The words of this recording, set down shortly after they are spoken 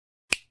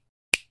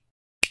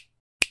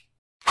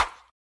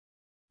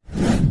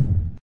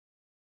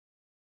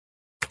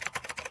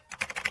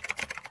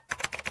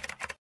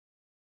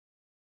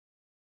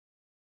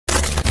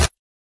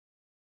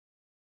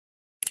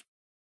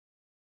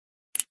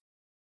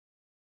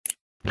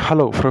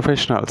Hello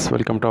professionals,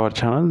 welcome to our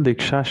channel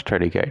Deeksha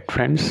study guide.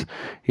 Friends,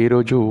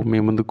 ఈరోజు మీ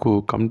ముందుకు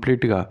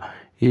కంప్లీట్గా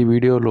ఈ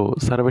వీడియోలో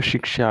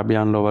సర్వశిక్ష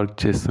అభియాన్లో వర్క్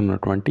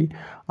చేస్తున్నటువంటి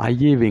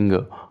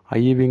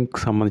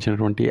ఐఏవింగ్కి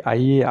సంబంధించినటువంటి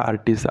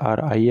ఐఏఆర్టీస్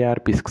ఆర్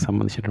ఐఏఆర్పీస్కి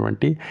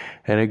సంబంధించినటువంటి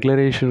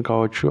రెగ్యులరేషన్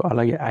కావచ్చు,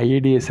 అలాగే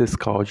ఐఏడిఎస్ఎస్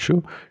కావచ్చు,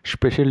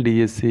 స్పెషల్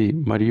డిఎస్సి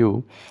మరియు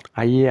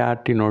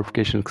ఐఏఆర్టీ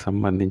నోటిఫికేషన్కి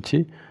సంబంధించి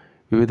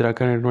వివిధ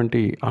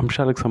రకాలైనటువంటి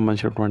అంశాలకు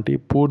సంబంధించినటువంటి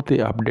పూర్తి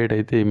అప్డేట్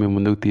అయితే మీ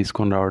ముందుకు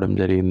తీసుకొని రావడం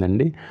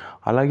జరిగిందండి.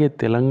 అలాగే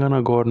తెలంగాణ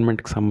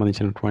గవర్నమెంట్కి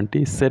సంబంధించినటువంటి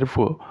సెల్ఫ్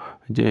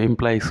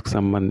ఎంప్లాయీస్కి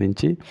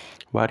సంబంధించి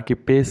వారికి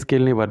పే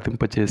స్కేల్ని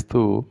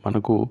వర్తింపచేస్తూ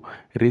మనకు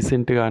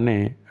రీసెంట్గానే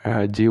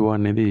జీవో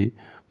అనేది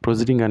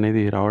ప్రొసీడింగ్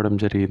అనేది రావడం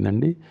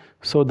జరిగిందండి.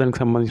 సో దానికి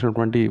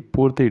సంబంధించినటువంటి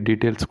పూర్తి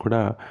డీటెయిల్స్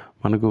కూడా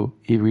మనకు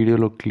ఈ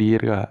వీడియోలో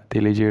క్లియర్గా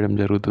తెలియజేయడం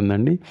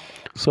జరుగుతుందండి.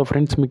 సో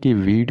ఫ్రెండ్స్, మీకు ఈ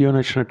వీడియో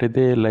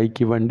నచ్చినట్టయితే లైక్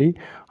ఇవ్వండి.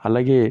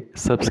 అలాగే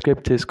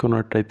సబ్స్క్రైబ్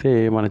చేసుకున్నట్టయితే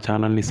మన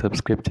ఛానల్ని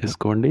సబ్స్క్రైబ్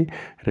చేసుకోండి.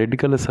 రెడ్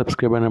కలర్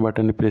సబ్స్క్రైబ్ అనే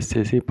బటన్ని ప్రెస్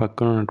చేసి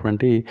పక్కన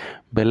ఉన్నటువంటి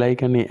బెల్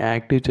ఐకాన్ని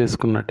యాక్టివ్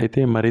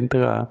చేసుకున్నట్టయితే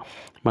మరింతగా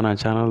మన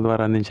ఛానల్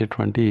ద్వారా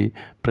అందించేటువంటి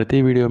ప్రతి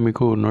వీడియో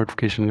మీకు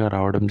నోటిఫికేషన్గా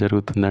రావడం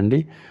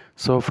జరుగుతుందండి.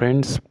 So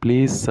friends,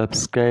 please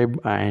subscribe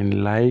and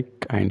like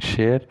and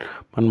share.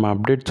 మనం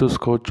అప్డేట్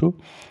చూసుకోవచ్చు.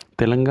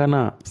 తెలంగాణ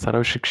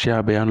సర్వశిక్ష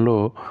అభియాన్లో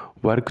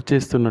వర్క్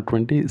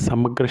చేస్తున్నటువంటి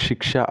సమగ్ర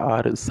శిక్ష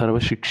ఆర్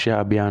సర్వశిక్ష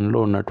అభియాన్లో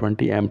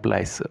ఉన్నటువంటి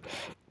ఎంప్లాయీస్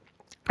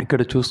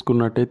ఇక్కడ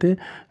చూసుకున్నట్టయితే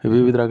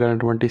వివిధ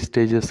రకాలైనటువంటి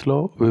స్టేజెస్లో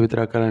వివిధ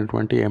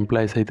రకాలైనటువంటి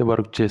ఎంప్లాయీస్ అయితే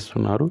వర్క్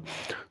చేస్తున్నారు.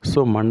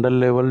 So mandal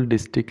level,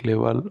 district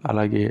level,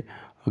 అలాగే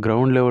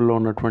గ్రౌండ్ లెవెల్లో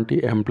ఉన్నటువంటి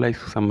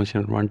ఎంప్లాయీస్కి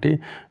సంబంధించినటువంటి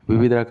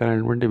వివిధ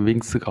రకాలైనటువంటి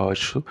వింగ్స్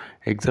కావచ్చు.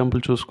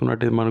 ఎగ్జాంపుల్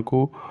చూసుకున్నట్టయితే మనకు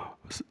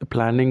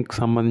ప్లానింగ్కి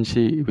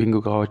సంబంధించి వింగ్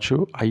కావచ్చు,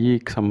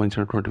 ఐఈకి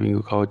సంబంధించినటువంటి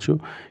వింగ్ కావచ్చు,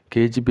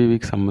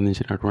 కేజీబీవీకి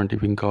సంబంధించినటువంటి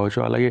వింగ్ కావచ్చు,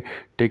 అలాగే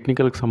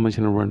టెక్నికల్కి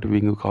సంబంధించినటువంటి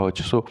వింగ్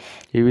కావచ్చు. సో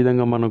ఈ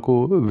విధంగా మనకు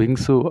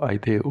వింగ్స్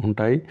అయితే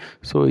ఉంటాయి.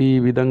 సో ఈ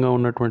విధంగా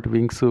ఉన్నటువంటి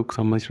వింగ్స్కి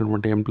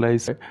సంబంధించినటువంటి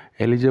ఎంప్లాయీస్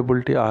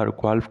ఎలిజిబిలిటీ ఆర్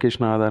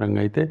క్వాలిఫికేషన్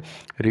ఆధారంగా అయితే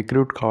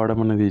రిక్రూట్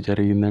కావడం అనేది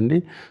జరిగిందండి.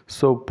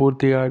 సో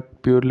పూర్తిగా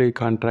ప్యూర్లీ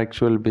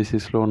కాంట్రాక్చువల్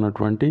బేసిస్లో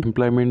ఉన్నటువంటి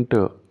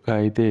ఎంప్లాయ్మెంట్గా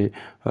అయితే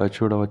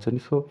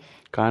చూడవచ్చండి. సో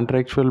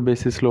కాంట్రాక్చువల్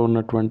బేసిస్లో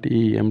ఉన్నటువంటి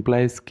ఈ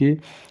ఎంప్లాయీస్కి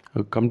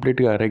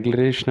కంప్లీట్గా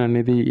రెగ్యులరేషన్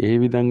అనేది ఏ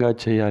విధంగా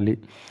చేయాలి,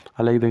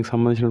 అలాగే దానికి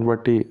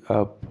సంబంధించినటువంటి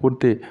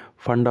పూర్తి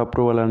ఫండ్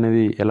అప్రూవల్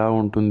అనేది ఎలా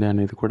ఉంటుంది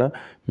అనేది కూడా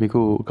మీకు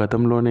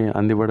గతంలోనే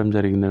అందివ్వడం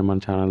జరిగిందని మన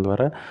ఛానల్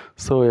ద్వారా.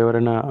 సో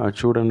ఎవరైనా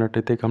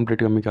చూడనట్టయితే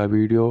కంప్లీట్గా మీకు ఆ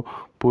వీడియో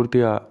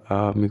పూర్తిగా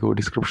మీకు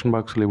డిస్క్రిప్షన్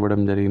బాక్స్లో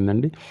ఇవ్వడం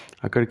జరిగిందండి.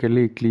 అక్కడికి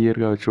వెళ్ళి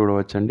క్లియర్గా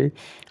చూడవచ్చండి.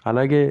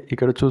 అలాగే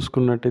ఇక్కడ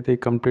చూసుకున్నట్టయితే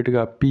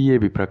కంప్లీట్గా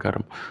పిఏబి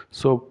ప్రకారం,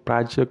 సో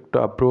ప్రాజెక్ట్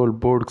అప్రూవల్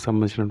బోర్డుకి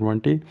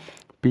సంబంధించినటువంటి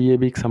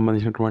పిఏబికి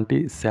సంబంధించినటువంటి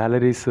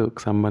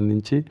శాలరీస్కి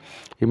సంబంధించి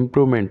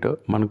ఇంప్రూవ్మెంట్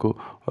మనకు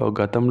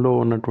గతంలో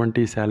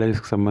ఉన్నటువంటి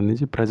శాలరీస్కి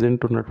సంబంధించి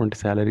ప్రజెంట్ ఉన్నటువంటి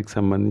శాలరీకి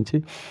సంబంధించి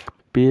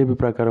పిఏబి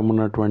ప్రకారం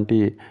ఉన్నటువంటి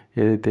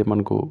ఏదైతే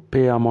మనకు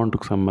పే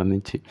అమౌంట్కి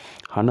సంబంధించి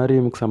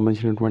హనరియంకి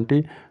సంబంధించినటువంటి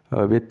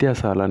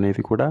వ్యత్యాసాలు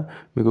అనేది కూడా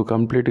మీకు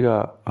కంప్లీట్గా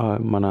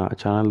మన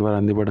ఛానల్ ద్వారా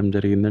అందివ్వడం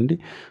జరిగిందండి.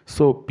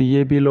 సో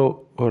పిఏబిలో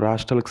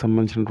రాష్ట్రాలకు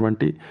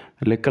సంబంధించినటువంటి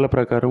లెక్కల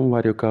ప్రకారం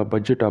వారి యొక్క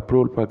బడ్జెట్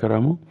అప్రూవల్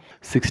ప్రకారము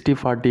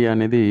 60-40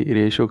 అనేది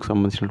రేషియోకి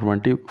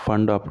సంబంధించినటువంటి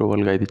ఫండ్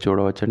అప్రూవల్గా అయితే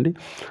చూడవచ్చండి.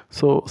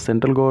 సో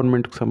సెంట్రల్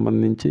గవర్నమెంట్కి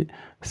సంబంధించి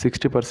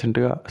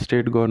 60%గా,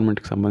 స్టేట్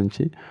గవర్నమెంట్కి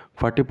సంబంధించి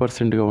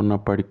 40%గా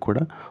ఉన్నప్పటికి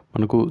కూడా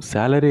మనకు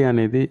శాలరీ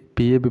అనేది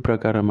పిఏబి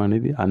ప్రకారం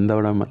అనేది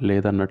అందడం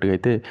లేదన్నట్టుగా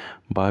అయితే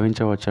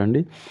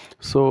భావించవచ్చండి.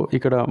 సో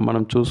ఇక్కడ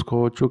మనం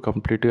చూసుకోవచ్చు,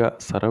 కంప్లీట్గా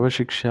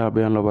సర్వశిక్ష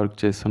అభియాన్లో వర్క్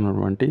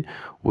చేస్తున్నటువంటి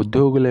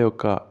ఉద్యోగుల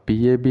యొక్క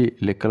పిఏబి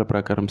లెక్కల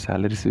ప్రకారం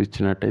శాలరీస్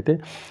ఇచ్చినట్టయితే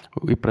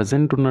ఈ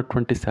ప్రజెంట్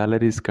ఉన్నటువంటి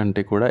శాలరీస్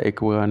కంటే కూడా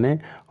ఎక్కువగానే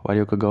వారి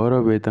యొక్క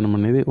గౌరవ వేతనం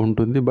అనేది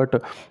ఉంటుంది. బట్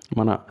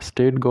మన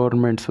స్టేట్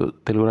గవర్నమెంట్స్,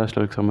 తెలుగు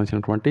రాష్ట్రాలకు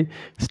సంబంధించినటువంటి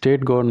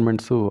స్టేట్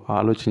గవర్నమెంట్స్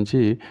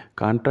ఆలోచించి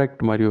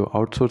కాంట్రాక్ట్ మరియు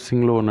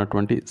అవుట్సోర్సింగ్లో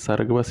ఉన్నటువంటి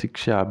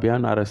సర్వశిక్ష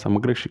అభియాన్ ఆర్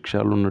సమగ్ర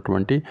శిక్షలో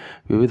ఉన్నటువంటి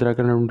వివిధ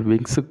రకాలైనటువంటి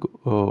వింగ్స్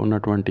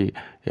ఉన్నటువంటి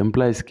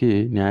ఎంప్లాయీస్కి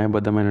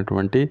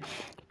న్యాయబద్ధమైనటువంటి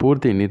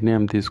పూర్తి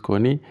నిర్ణయం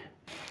తీసుకొని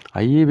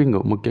ఐఏవింగ్,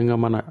 ముఖ్యంగా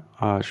మన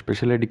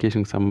స్పెషల్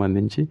ఎడ్యుకేషన్కి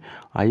సంబంధించి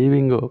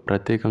ఐఏవింగ్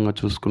ప్రత్యేకంగా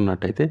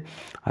చూసుకున్నట్టయితే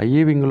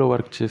ఐఏవింగ్లో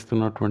వర్క్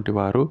చేస్తున్నటువంటి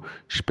వారు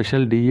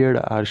special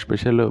D.Ed are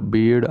special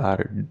BEd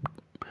are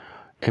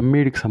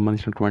ఎంఈడికి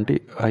సంబంధించినటువంటి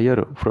హయ్యర్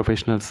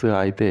ప్రొఫెషనల్స్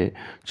అయితే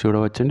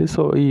చూడవచ్చండి.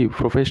 సో ఈ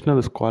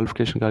ప్రొఫెషనల్స్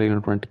క్వాలిఫికేషన్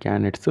కలిగినటువంటి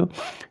candidates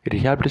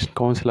rehabilitation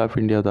council of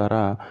India ద్వారా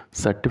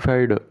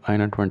సర్టిఫైడ్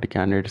అయినటువంటి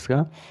క్యాండిడేట్స్గా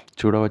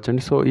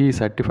చూడవచ్చండి. సో ఈ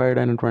సర్టిఫైడ్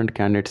అయినటువంటి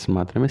క్యాండిడేట్స్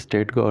మాత్రమే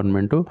స్టేట్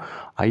గవర్నమెంట్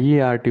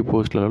ఐఏఆర్టీ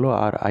పోస్టులలో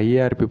ఆర్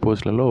ఐఏఆర్పి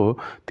పోస్టులలో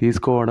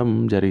తీసుకోవడం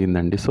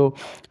జరిగిందండి. సో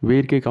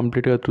వీరికి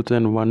కంప్లీట్గా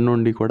 2001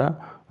 నుండి కూడా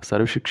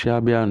సర్వశిక్ష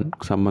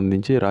అభియాన్కి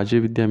సంబంధించి,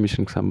 రాజీవ్ విద్యా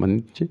మిషన్కి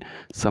సంబంధించి,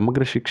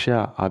 సమగ్ర శిక్ష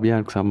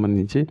అభియాన్కి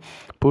సంబంధించి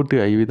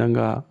పూర్తిగా ఈ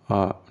విధంగా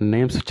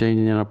నేమ్స్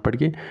చేంజ్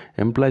అయినప్పటికీ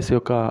ఎంప్లాయీస్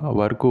యొక్క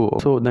వర్కు,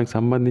 సో దానికి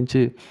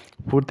సంబంధించి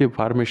పూర్తి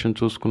ఫార్మేషన్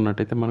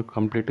చూసుకున్నట్టయితే మనకు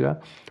కంప్లీట్గా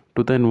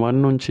 2001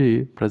 నుంచి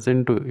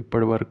ప్రజెంట్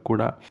ఇప్పటి వరకు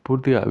కూడా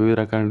పూర్తిగా వివిధ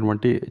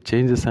రకాలైనటువంటి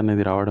చేంజెస్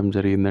అనేది రావడం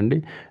జరిగిందండి.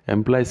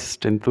 ఎంప్లాయీస్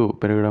స్ట్రెంత్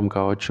పెరగడం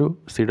కావచ్చు,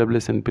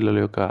 సిడబ్ల్యూఎస్ఎన్ పిల్లల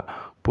యొక్క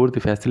పూర్తి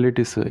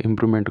ఫెసిలిటీస్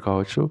ఇంప్రూవ్మెంట్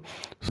కావచ్చు,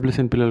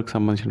 సిడబ్ల్యూఎస్ఎన్ పిల్లలకు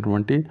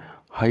సంబంధించినటువంటి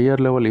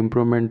హయ్యర్ లెవెల్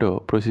ఇంప్రూవ్మెంట్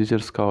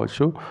ప్రొసీజర్స్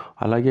కావచ్చు,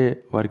 అలాగే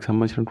వారికి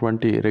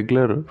సంబంధించినటువంటి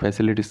రెగ్యులర్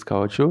ఫెసిలిటీస్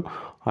కావచ్చు,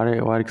 అలాగే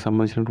వారికి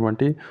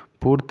సంబంధించినటువంటి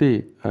పూర్తి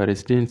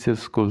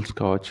రెసిడెన్షియల్ స్కూల్స్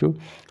కావచ్చు,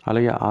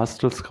 అలాగే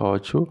హాస్టల్స్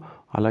కావచ్చు,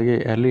 అలాగే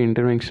ఎర్లీ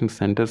ఇంటర్వెన్షన్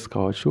సెంటర్స్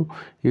కావచ్చు,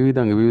 ఈ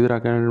విధంగా వివిధ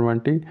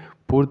రకాలైనటువంటి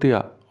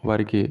పూర్తిగా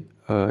వారికి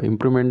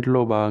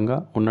ఇంప్రూవ్మెంట్లో భాగంగా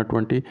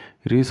ఉన్నటువంటి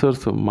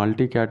రీసోర్స్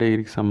మల్టీ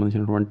కేటగిరీకి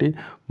సంబంధించినటువంటి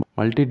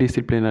మల్టీ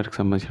డిసిప్లినరీకి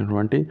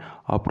సంబంధించినటువంటి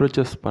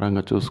అప్రోచెస్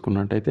పరంగా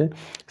చూసుకున్నట్టయితే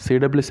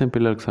సిడబ్ల్యూఎస్ఎన్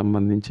పిల్లలకు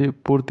సంబంధించి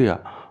పూర్తిగా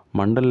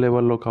మండల్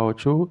లెవెల్లో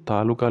కావచ్చు,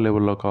 తాలూకా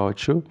లెవెల్లో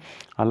కావచ్చు,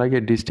 అలాగే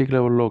డిస్టిక్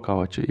లెవెల్లో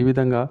కావచ్చు, ఈ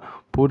విధంగా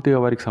పూర్తిగా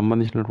వారికి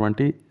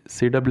సంబంధించినటువంటి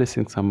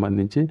సిడబ్ల్యూఎస్ఎన్కి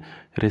సంబంధించి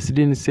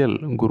రెసిడెన్షియల్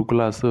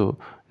గురుకులాస్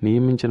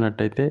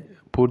నియమించినట్టయితే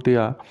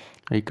పూర్తిగా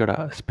ఇక్కడ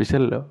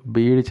స్పెషల్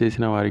బీఈడి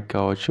చేసిన వారికి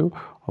కావచ్చు,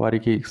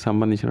 వారికి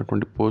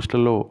సంబంధించినటువంటి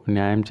పోస్టులలో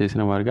న్యాయం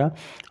చేసిన వారుగా,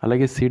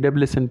 అలాగే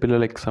సిడబ్ల్యూఎస్ఎన్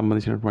పిల్లలకి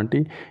సంబంధించినటువంటి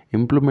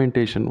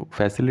ఇంప్లిమెంటేషన్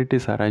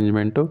ఫెసిలిటీస్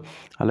అరేంజ్మెంటు,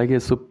 అలాగే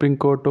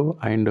సుప్రీంకోర్టు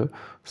అండ్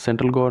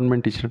సెంట్రల్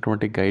గవర్నమెంట్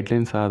ఇచ్చినటువంటి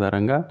గైడ్లైన్స్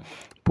ఆధారంగా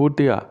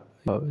పూర్తిగా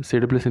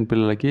సిడబ్ల్యూఎస్ఎన్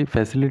పిల్లలకి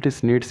ఫెసిలిటీస్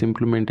నీడ్స్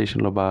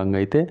ఇంప్లిమెంటేషన్లో భాగంగా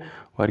అయితే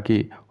వారికి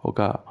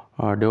ఒక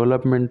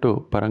డెవలప్మెంట్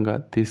పరంగా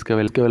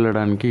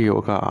తీసుకువెళ్ళడానికి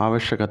ఒక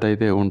ఆవశ్యకత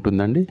అయితే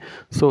ఉంటుందండి.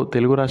 సో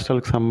తెలుగు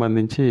రాష్ట్రాలకు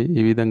సంబంధించి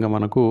ఈ విధంగా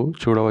మనకు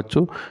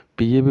చూడవచ్చు.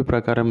 పిఏబి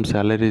ప్రకారం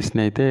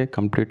శాలరీస్ని అయితే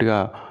కంప్లీట్గా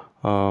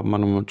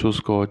మనము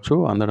చూసుకోవచ్చు,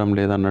 అందడం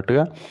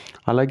లేదన్నట్టుగా.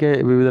 అలాగే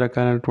వివిధ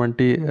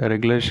రకాలైనటువంటి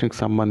రెగ్యులేషన్కి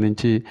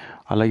సంబంధించి,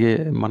 అలాగే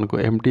మనకు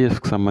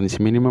ఎంటీఎస్కి సంబంధించి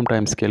మినిమం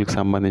టైం స్కేల్కి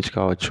సంబంధించి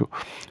కావచ్చు,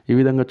 ఈ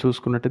విధంగా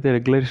చూసుకున్నట్టయితే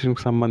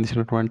రెగ్యులేషన్కి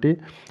సంబంధించినటువంటి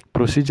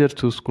ప్రొసీజర్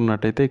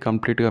చూసుకున్నట్టయితే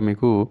కంప్లీట్గా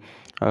మీకు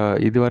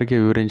ఇదివరకే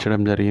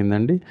వివరించడం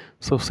జరిగిందండి.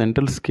 సో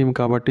సెంట్రల్ స్కీమ్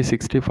కాబట్టి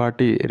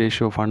 60-40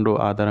 రేషియో ఫండ్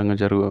ఆధారంగా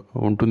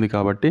ఉంటుంది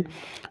కాబట్టి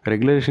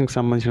రెగ్యులేషన్కి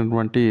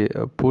సంబంధించినటువంటి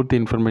పూర్తి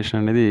ఇన్ఫర్మేషన్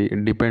అనేది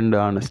డిపెండ్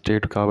ఆన్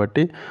స్టేట్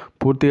కాబట్టి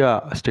పూర్తిగా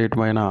స్టేట్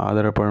పైన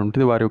ఆధారపడి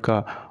ఉంటుంది. వారి యొక్క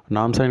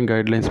నామ్స్ అండ్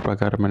గైడ్లైన్స్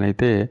ప్రకారం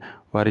అయితే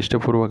వారి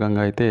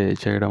ఇష్టపూర్వకంగా అయితే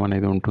చేయడం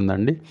అనేది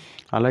ఉంటుందండి.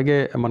 అలాగే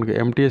మనకు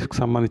ఎంటీఎస్కి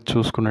సంబంధించి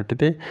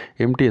చూసుకున్నట్టయితే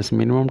ఎంటీఎస్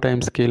మినిమం టైం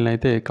స్కేల్ని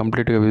అయితే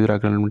కంప్లీట్గా వివిధ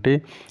రకాలైనటువంటి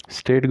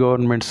స్టేట్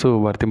గవర్నమెంట్స్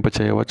వర్తింప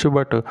చేయవచ్చు.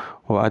 బట్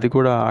అది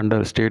కూడా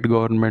under state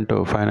government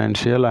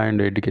financial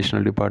and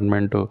educational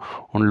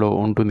డిపార్ట్మెంట్లో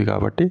ఉంటుంది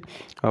కాబట్టి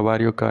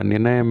వారి యొక్క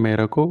నిర్ణయం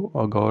మేరకు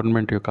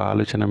గవర్నమెంట్ యొక్క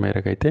ఆలోచన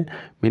మేరకు అయితే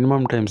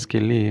మినిమం టైం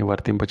స్కేల్ని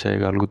వర్తింప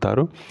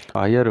చేయగలుగుతారు.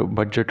 హయ్యర్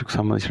బడ్జెట్కి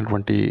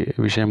సంబంధించినటువంటి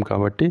విషయం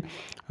కాబట్టి,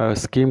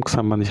 స్కీమ్కి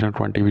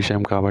సంబంధించినటువంటి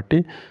విషయం కాబట్టి,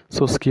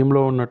 సో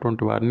స్కీమ్లో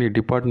ఉన్నటువంటి వారిని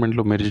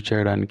డిపార్ట్మెంట్లో మెర్జ్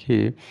చేయడానికి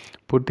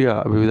పూర్తిగా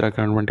వివిధ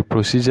రకాలైనటువంటి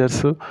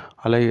ప్రొసీజర్స్,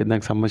 అలాగే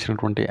దానికి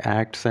సంబంధించినటువంటి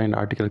యాక్ట్స్ అండ్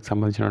ఆర్టికల్కి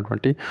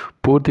సంబంధించినటువంటి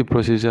పూర్తి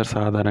ప్రొసీజర్స్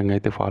ఆధారంగా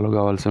అయితే ఫాలో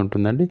కావాల్సి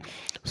ఉంటుందండి.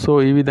 సో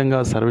ఈ విధంగా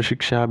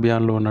సర్వశిక్ష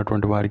అభియాన్లో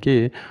ఉన్నటువంటి వారికి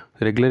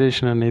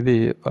రెగ్యులరేషన్ అనేది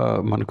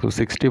మనకు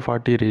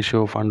 60-40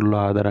 రేషియో ఫండ్ల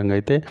ఆధారంగా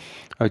అయితే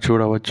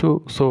చూడవచ్చు.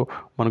 సో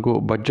మనకు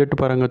బడ్జెట్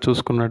పరంగా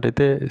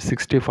చూసుకున్నట్టయితే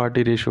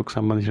 60-40 రేషియోకి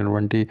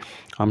సంబంధించినటువంటి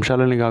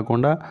అంశాలని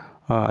కాకుండా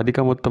అధిక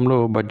మొత్తంలో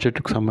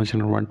బడ్జెట్కు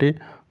సంబంధించినటువంటి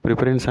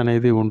ప్రిఫరెన్స్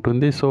అనేది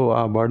ఉంటుంది. సో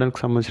ఆ బర్డన్కి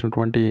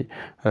సంబంధించినటువంటి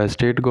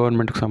స్టేట్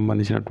గవర్నమెంట్కి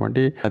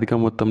సంబంధించినటువంటి అధిక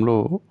మొత్తంలో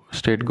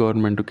స్టేట్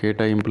గవర్నమెంట్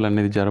కేటాయింపులు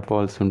అనేది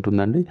జరపవలసి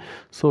ఉంటుందండి.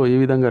 సో ఈ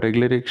విధంగా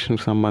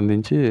రెగ్యులేషన్కి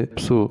సంబంధించి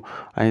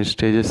అండ్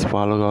స్టేజెస్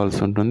ఫాలో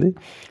కావాల్సి ఉంటుంది.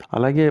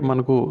 అలాగే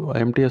మనకు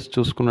ఎంటీఎస్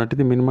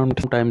చూసుకున్నట్టయితే మినిమం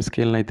టైం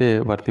స్కేల్ని అయితే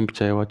వర్తింపు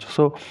చేయవచ్చు.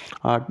 సో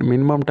ఆ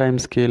మినిమం టైం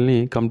స్కేల్ని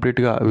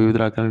కంప్లీట్గా వివిధ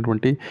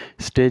రకాలైనటువంటి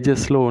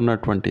స్టేజెస్లో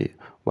ఉన్నటువంటి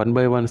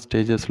 1/1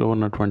 స్టేజెస్లో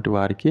ఉన్నటువంటి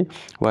వారికి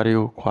వారి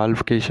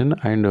క్వాలిఫికేషన్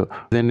అండ్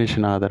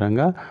ఎగ్జామినేషన్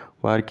ఆధారంగా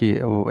వారికి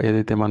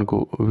ఏదైతే మనకు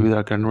వివిధ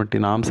రకాలైనటువంటి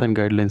నామ్స్ అండ్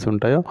గైడ్లైన్స్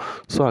ఉంటాయో,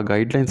 సో ఆ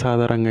గైడ్లైన్స్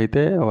ఆధారంగా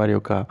అయితే వారి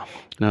యొక్క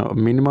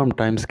మినిమం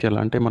టైం స్కేల్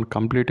అంటే మనకు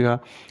కంప్లీట్గా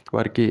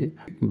వారికి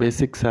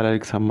బేసిక్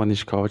శాలరీకి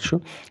సంబంధించి కావచ్చు,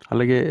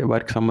 అలాగే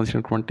వారికి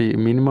సంబంధించినటువంటి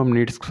మినిమం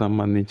నీడ్స్కి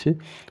సంబంధించి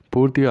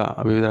పూర్తిగా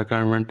వివిధ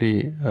రకాలైనటువంటి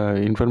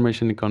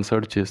ఇన్ఫర్మేషన్ని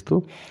కన్సల్ట్ చేస్తూ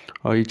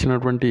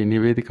ఇచ్చినటువంటి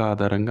నివేదిక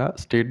ఆధారంగా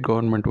స్టేట్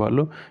గవర్నమెంట్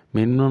వాళ్ళు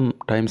మినిమం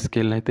టైం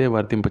స్కేల్ని అయితే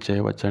వర్తింప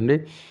చేయవచ్చండి.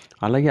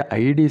 అలాగే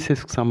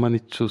ఐఏడిఎస్ఎస్కి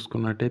సంబంధించి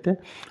చూసుకున్నట్టయితే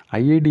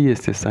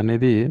ఐఏడిఎస్ఎస్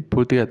అనేది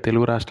పూర్తిగా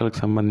తెలుగు రాష్ట్రాలకు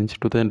సంబంధించి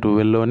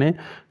 2012లోనే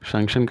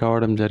శాంక్షన్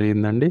కావడం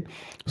జరిగిందండి.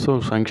 సో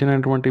శాంక్షన్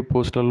అయినటువంటి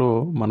పోస్టులలో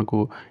మనకు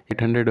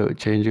 800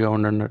 చేంజ్గా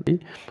ఉండనట్టు,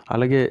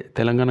 అలాగే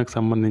తెలంగాణకు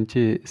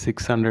సంబంధించి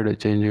 600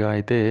 చేంజ్గా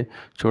అయితే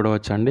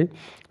చూడవచ్చండి.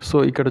 సో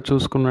ఇక్కడ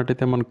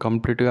చూసుకున్నట్టయితే మనకు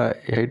కంప్లీట్గా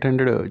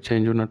 800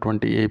 చేంజ్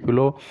ఉన్నటువంటి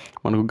ఏపీలో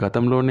మనకు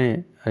గతంలోనే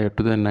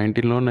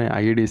 2019లోనే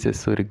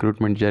ఐఏడిఎస్ఎస్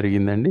రిక్రూట్మెంట్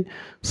జరిగిందండి.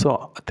 సో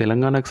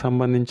తెలంగాణకు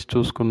సంబంధించి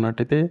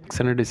చూసుకున్నట్టయితే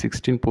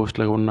 616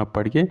 పోస్టులు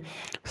ఉన్నప్పటికీ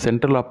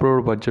సెంట్రల్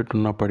అప్రూవ్డ్ బడ్జెట్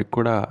ఉన్నప్పటికీ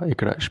కూడా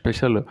ఇక్కడ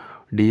స్పెషల్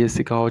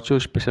డిఎస్సి కావచ్చు,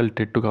 స్పెషల్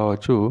టెట్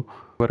కావచ్చు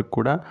వరకు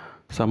కూడా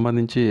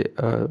సంబంధించి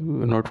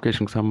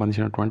నోటిఫికేషన్కి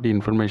సంబంధించినటువంటి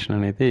ఇన్ఫర్మేషన్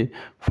అనేది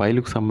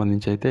ఫైల్కి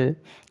సంబంధించి అయితే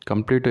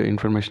కంప్లీట్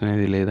ఇన్ఫర్మేషన్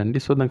అనేది లేదండి.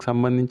 సో దానికి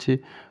సంబంధించి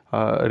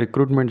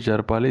రిక్రూట్మెంట్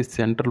జరపాలి,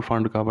 సెంట్రల్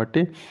ఫండ్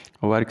కాబట్టి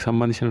వారికి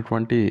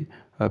సంబంధించినటువంటి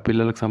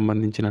పిల్లలకు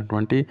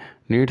సంబంధించినటువంటి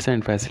నీడ్స్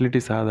అండ్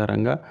ఫెసిలిటీస్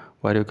ఆధారంగా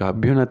వారి యొక్క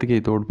అభ్యున్నతికి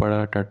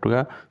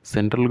తోడ్పడేటట్టుగా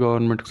సెంట్రల్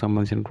గవర్నమెంట్కి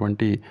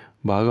సంబంధించినటువంటి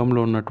భాగంలో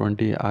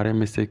ఉన్నటువంటి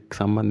ఆర్ఎంఎస్ఏకి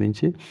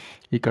సంబంధించి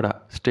ఇక్కడ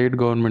స్టేట్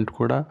గవర్నమెంట్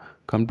కూడా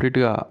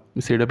కంప్లీట్గా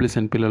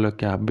సిడబ్ల్యూఎస్ఎన్ పిల్లల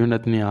యొక్క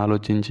అభ్యున్నతిని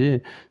ఆలోచించి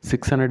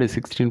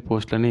 616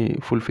 పోస్టులని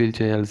ఫుల్ఫిల్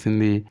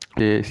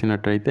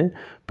చేసినట్టయితే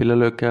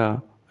పిల్లల యొక్క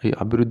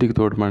అభివృద్ధికి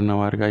తోడ్పడిన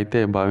వారిగా అయితే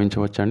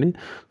భావించవచ్చండి.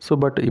 సో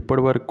బట్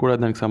ఇప్పటి వరకు కూడా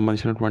దానికి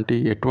సంబంధించినటువంటి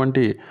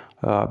ఎటువంటి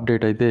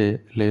అప్డేట్ అయితే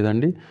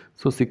లేదండి.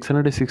 సో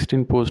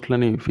 616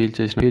 పోస్టులని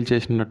ఫిల్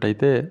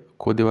చేసినట్టయితే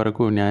కొద్ది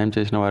వరకు న్యాయం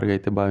చేసిన వారికి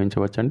అయితే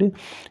భావించవచ్చండి.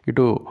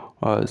 ఇటు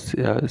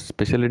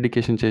స్పెషల్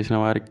ఎడ్యుకేషన్ చేసిన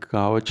వారికి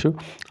కావచ్చు,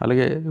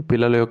 అలాగే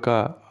పిల్లల యొక్క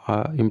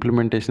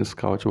ఇంప్లిమెంటేషన్స్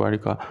కావచ్చు, వారి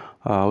యొక్క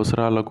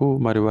అవసరాలకు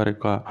మరి వారి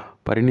యొక్క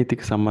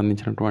పరిణితికి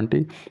సంబంధించినటువంటి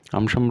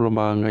అంశంలో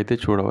భాగంగా అయితే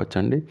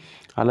చూడవచ్చండి.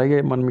 అలాగే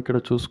మనం ఇక్కడ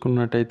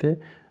చూసుకున్నట్టయితే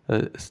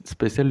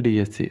special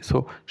DSC. So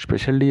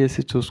special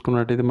DSC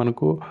చూసుకున్నట్టయితే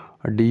మనకు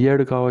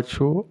డిఎడ్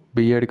కావచ్చు,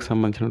 బిఎడ్కి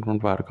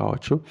సంబంధించినటువంటి వారు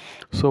కావచ్చు.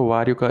 సో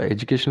వారి యొక్క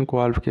ఎడ్యుకేషన్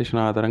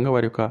క్వాలిఫికేషన్ ఆధారంగా,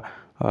 వారి యొక్క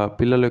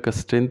పిల్లల యొక్క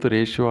స్ట్రెంత్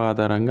రేషియో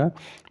ఆధారంగా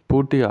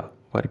పూర్తిగా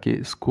వారికి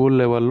స్కూల్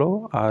లెవెల్లో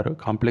ఆర్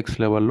కాంప్లెక్స్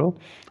లెవెల్లో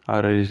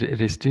ఆర్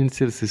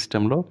రెసిడెన్షియల్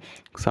సిస్టంలో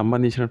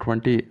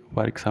సంబంధించినటువంటి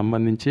వారికి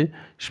సంబంధించి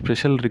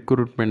స్పెషల్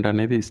రిక్రూట్మెంట్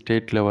అనేది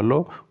స్టేట్ లెవెల్లో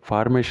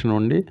ఫార్మేషన్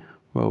ఉండి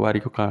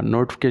వారికి ఒక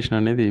నోటిఫికేషన్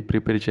అనేది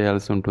ప్రిపేర్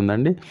చేయాల్సి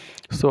ఉంటుందండి.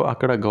 సో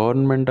అక్కడ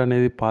గవర్నమెంట్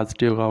అనేది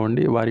పాజిటివ్గా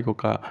ఉండి వారికి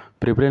ఒక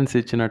ప్రిఫరెన్స్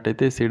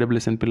ఇచ్చినట్టయితే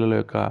సిడబ్ల్యూఎస్ఎన్ పిల్లల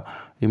యొక్క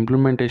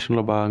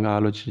ఇంప్లిమెంటేషన్లో భాగంగా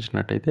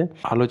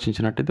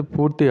ఆలోచించినట్టయితే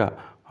పూర్తిగా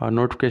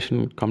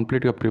నోటిఫికేషన్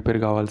కంప్లీట్గా ప్రిపేర్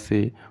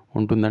కావాల్సి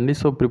ఉంటుందండి.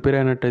 సో ప్రిపేర్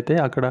అయినట్టయితే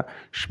అక్కడ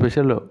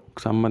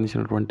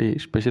సంబంధించినటువంటి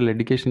స్పెషల్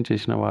ఎడ్యుకేషన్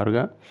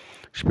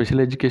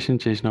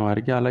చేసిన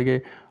వారికి అలాగే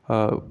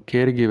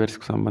కేర్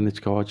గివర్స్కి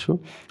సంబంధించి కావచ్చు,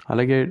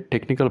 అలాగే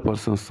టెక్నికల్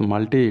పర్సన్స్,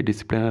 మల్టీ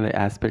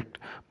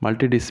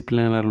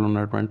డిసిప్లినరీలు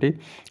ఉన్నటువంటి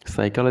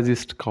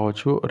సైకాలజిస్ట్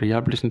కావచ్చు,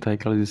 రిహాబిలిటేషన్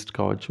సైకాలజిస్ట్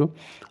కావచ్చు,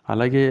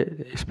 అలాగే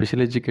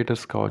స్పెషల్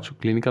ఎడ్యుకేటర్స్ కావచ్చు,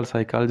 క్లినికల్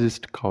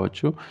సైకాలజిస్ట్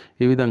కావచ్చు,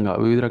 ఈ విధంగా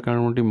వివిధ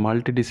రకాలైనటువంటి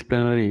మల్టీ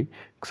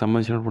డిసిప్లినరీకి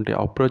సంబంధించినటువంటి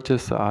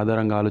అప్రోచెస్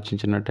ఆధారంగా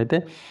ఆలోచించినట్టయితే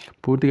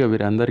పూర్తిగా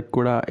వీరందరికీ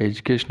కూడా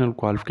ఎడ్యుకేషనల్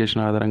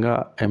క్వాలిఫికేషన్ ఆధారంగా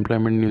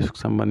ఎంప్లాయ్మెంట్ న్యూస్కి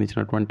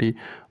సంబంధించినటువంటి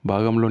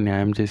భాగంలో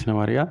న్యాయం చేసిన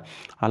వారిగా,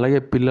 అలాగే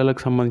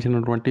పిల్లలకు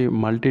సంబంధించినటువంటి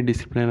మల్టీ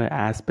డిసిప్లినరీ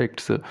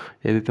ఆస్పెక్ట్స్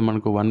ఏదైతే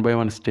మనకు 1 by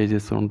 1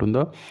 స్టేజెస్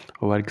ఉంటుందో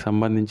వారికి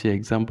సంబంధించి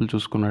ఎగ్జాంపుల్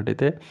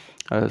చూసుకున్నట్టయితే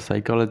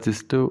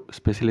సైకాలజిస్టు,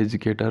 స్పెషల్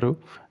ఎడ్యుకేటరు,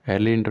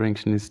 ఎర్లీ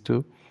ఇంటర్వెన్షనిస్టు,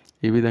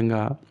 ఈ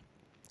విధంగా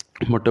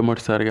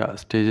మొట్టమొదటిసారిగా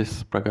స్టేజెస్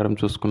ప్రకారం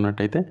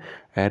చూసుకున్నట్టయితే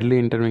ఎర్లీ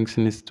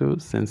ఇంటర్వెన్షనిస్టు,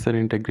 సెన్సర్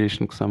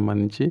ఇంటగ్రేషన్కి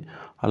సంబంధించి,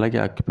 అలాగే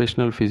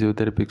ఆక్యుపేషనల్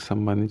ఫిజియోథెరపీకి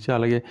సంబంధించి,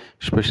 అలాగే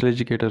స్పెషల్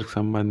ఎడ్యుకేటర్కి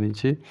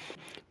సంబంధించి,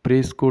 pre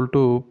school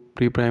to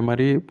pre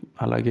primary,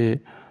 అలాగే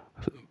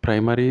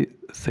ప్రైమరీ,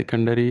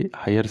 సెకండరీ,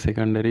 హయ్యర్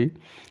సెకండరీ,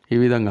 ఈ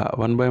విధంగా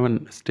 1 by 1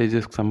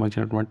 స్టేజెస్కి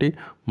సంబంధించినటువంటి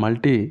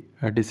మల్టీ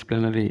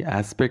డిసిప్లినరీ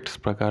ఆస్పెక్ట్స్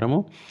ప్రకారము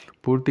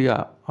పూర్తిగా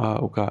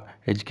ఒక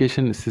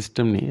ఎడ్యుకేషనల్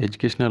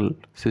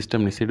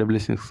సిస్టమ్ని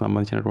సిడబ్ల్యూఎస్కి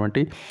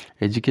సంబంధించినటువంటి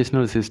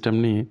ఎడ్యుకేషనల్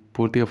సిస్టమ్ని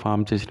పూర్తిగా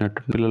ఫామ్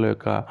చేసినట్టు పిల్లల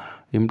యొక్క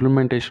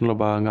ఇంప్లిమెంటేషన్లో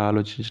భాగంగా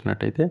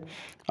ఆలోచించినట్టయితే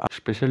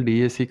స్పెషల్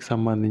డిఎస్సికి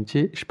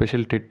సంబంధించి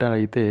స్పెషల్ టెట్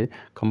అయితే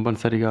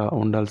కంపల్సరీగా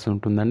ఉండాల్సి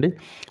ఉంటుందండి.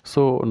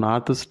 సో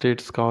నార్త్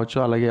స్టేట్స్ కావచ్చు,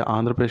 అలాగే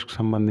ఆంధ్రప్రదేశ్కి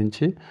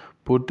సంబంధించి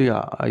పూర్తిగా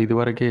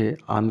ఇదివరకే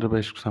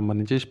ఆంధ్రప్రదేశ్కి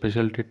సంబంధించి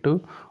స్పెషల్ టెట్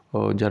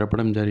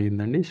జరపడం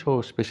జరిగిందండి. సో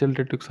స్పెషల్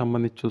టెట్కి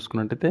సంబంధించి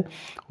చూసుకున్నట్టయితే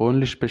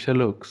ఓన్లీ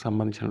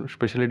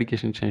స్పెషల్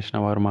ఎడ్యుకేషన్ చేసిన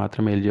వారు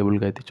మాత్రమే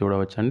ఎలిజిబుల్గా అయితే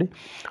చూడవచ్చండి.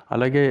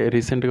 అలాగే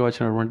రీసెంట్గా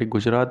వచ్చినటువంటి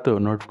గుజరాత్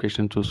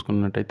నోటిఫికేషన్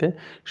చూసుకున్నట్టయితే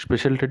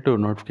స్పెషల్ టెట్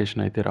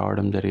నోటిఫికేషన్ అయితే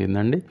రావడం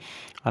జరిగిందండి.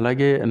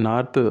 అలాగే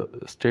నార్త్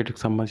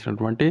స్టేట్కి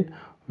సంబంధించినటువంటి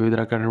వివిధ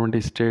రకాలైనటువంటి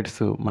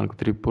స్టేట్స్ మనకు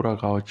త్రిపుర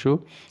కావచ్చు,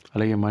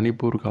 అలాగే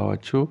మణిపూర్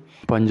కావచ్చు,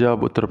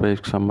 పంజాబ్,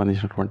 ఉత్తరప్రదేశ్కి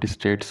సంబంధించినటువంటి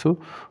స్టేట్స్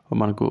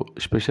మనకు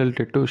స్పెషల్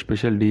టెట్,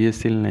 స్పెషల్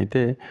డిఎస్సీలను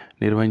అయితే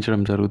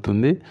నిర్వహించడం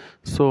జరుగుతుంది.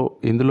 సో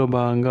ఇందులో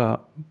భాగంగా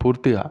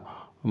పూర్తిగా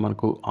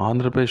మనకు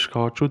ఆంధ్రప్రదేశ్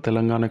కావచ్చు,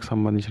 తెలంగాణకు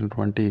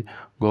సంబంధించినటువంటి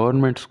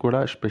గవర్నమెంట్స్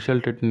కూడా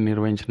స్పెషల్ టెట్ని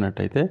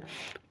నిర్వహించినట్టయితే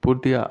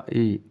పూర్తిగా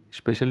ఈ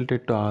స్పెషల్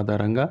టెట్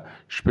ఆధారంగా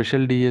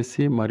స్పెషల్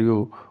డిఎస్సి మరియు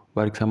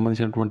వారికి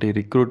సంబంధించినటువంటి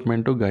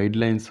recruitment,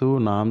 guidelines,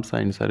 norms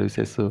and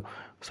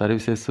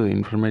services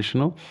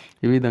information,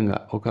 ఈ విధంగా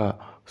ఒక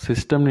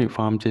సిస్టమ్ని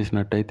ఫామ్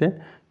చేసినట్టయితే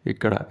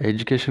ఇక్కడ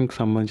ఎడ్యుకేషన్కి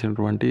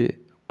సంబంధించినటువంటి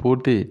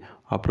పూర్తి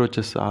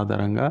అప్రోచెస్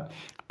ఆధారంగా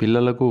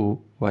పిల్లలకు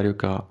వారి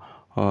యొక్క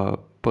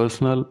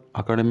పర్సనల్,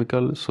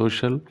 అకాడమికల్,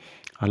 సోషల్,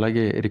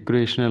 అలాగే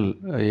రిక్రియేషనల్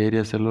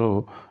ఏరియాస్లో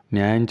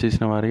న్యాయం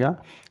చేసిన వారిగా,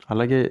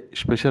 అలాగే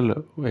స్పెషల్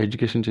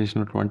ఎడ్యుకేషన్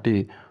చేసినటువంటి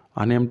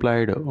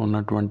అన్ఎంప్లాయిడ్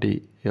ఉన్నటువంటి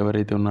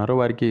ఎవరైతే ఉన్నారో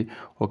వారికి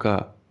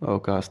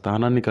ఒక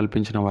స్థానాన్ని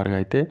కల్పించిన వారిగా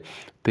అయితే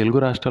తెలుగు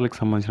రాష్ట్రాలకు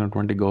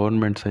సంబంధించినటువంటి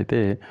గవర్నమెంట్స్ అయితే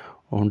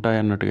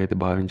ఉంటాయన్నట్టుగా అయితే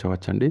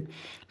భావించవచ్చండి.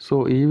 సో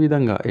ఈ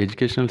విధంగా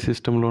ఎడ్యుకేషనల్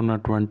సిస్టంలో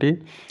ఉన్నటువంటి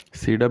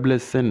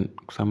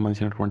సిడబ్ల్యూఎస్ఎన్కి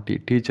సంబంధించినటువంటి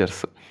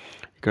టీచర్స్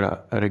ఇక్కడ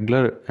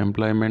రెగ్యులర్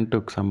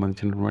ఎంప్లాయ్మెంట్కి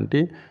సంబంధించినటువంటి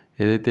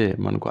ఏదైతే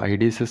మనకు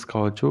ఐడిఎస్ఎస్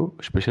కావచ్చు,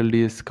 స్పెషల్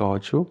డిఎస్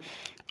కావచ్చు,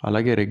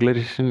 అలాగే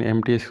రెగ్యులరేషన్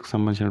ఎంటీఎస్కి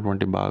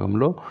సంబంధించినటువంటి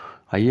భాగంలో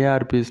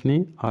ఐఏఆర్పీస్ని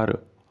are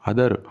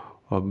other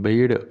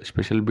BEd,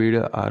 special BEd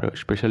are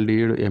special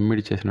D.Ed,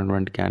 MEd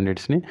చేసినటువంటి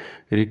క్యాండిడేట్స్ని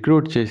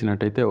రిక్రూట్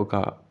చేసినట్టయితే ఒక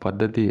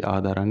పద్ధతి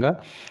ఆధారంగా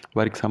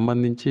వారికి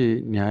సంబంధించి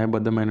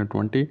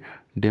న్యాయబద్ధమైనటువంటి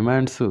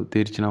డిమాండ్స్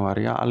తీర్చిన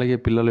వారిగా, అలాగే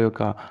పిల్లల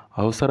యొక్క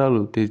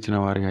అవసరాలు తీర్చిన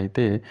వారిగా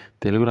అయితే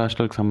తెలుగు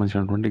రాష్ట్రాలకు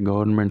సంబంధించినటువంటి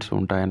గవర్నమెంట్స్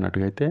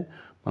ఉంటాయన్నట్టుగా అయితే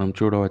మనం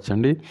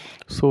చూడవచ్చండి.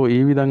 సో ఈ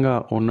విధంగా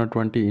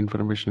ఉన్నటువంటి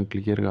ఇన్ఫర్మేషన్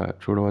క్లియర్గా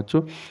చూడవచ్చు.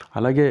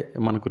 అలాగే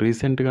మనకు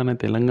రీసెంట్గానే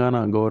తెలంగాణ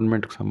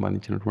గవర్నమెంట్కి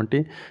సంబంధించినటువంటి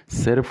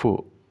సెర్ఫ్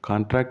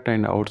కాంట్రాక్ట్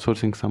అండ్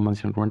అవుట్సోర్సింగ్కి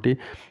సంబంధించినటువంటి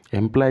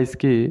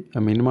ఎంప్లాయీస్కి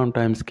మినిమం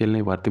టైం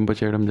స్కేల్ని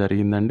వర్తింపచేయడం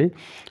జరిగిందండి.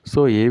 సో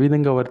ఏ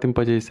విధంగా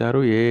వర్తింపజేశారు,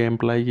 ఏ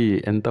ఎంప్లాయీకి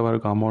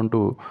ఎంతవరకు అమౌంట్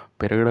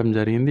పెరగడం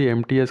జరిగింది,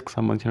 ఎంటీఎస్కి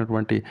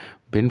సంబంధించినటువంటి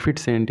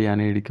బెనిఫిట్స్ ఏంటి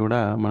అనేది కూడా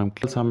మనం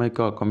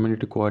సమైక్య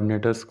కమ్యూనిటీ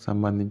కోఆర్డినేటర్స్కి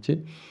సంబంధించి,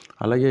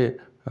 అలాగే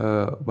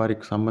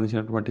వారికి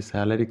సంబంధించినటువంటి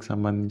శాలరీకి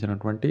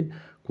సంబంధించినటువంటి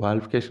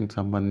క్వాలిఫికేషన్కి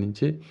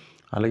సంబంధించి,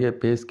 అలాగే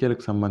పే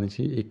స్కేల్కి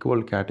సంబంధించి,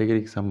 ఈక్వల్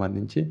కేటగిరీకి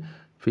సంబంధించి,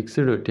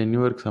 ఫిక్స్డ్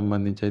టెన్యూర్కి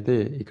సంబంధించి అయితే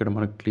ఇక్కడ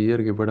మనకు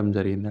క్లియర్గా ఇవ్వడం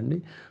జరిగిందండి.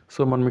 సో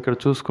మనం ఇక్కడ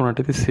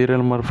చూసుకున్నట్టయితే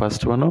serial number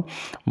first one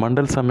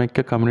mandal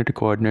సమైక్య community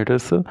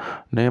coordinators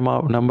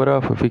number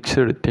of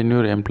fixed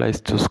tenure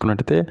employees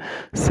చూసుకున్నట్టయితే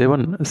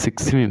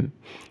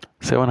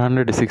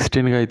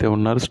 716గా అయితే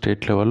ఉన్నారు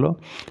స్టేట్ లెవెల్లో.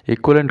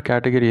 ఈక్వలెంట్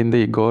కేటగిరీ ఏంది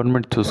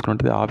గవర్నమెంట్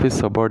చూసుకున్నట్టయితే ఆఫీస్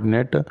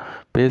సబార్డినేట్,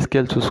 పే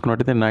స్కేల్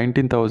చూసుకున్నట్టయితే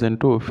 19,000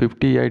 to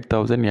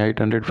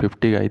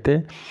 58,850గా అయితే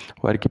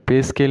వారికి పే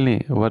స్కేల్ని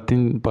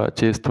వర్తింప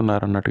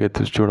చేస్తున్నారు అన్నట్టుగా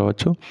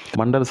చూడవచ్చు.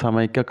 మండల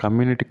సమైక్య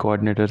కమ్యూనిటీ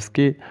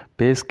కోఆర్డినేటర్స్కి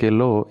పే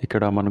స్కేల్లో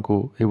ఇక్కడ మనకు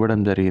ఇవ్వడం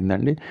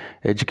జరిగిందండి.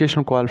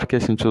 ఎడ్యుకేషన్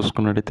క్వాలిఫికేషన్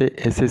చూసుకున్నట్టయితే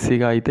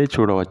ఎస్ఎస్సిగా అయితే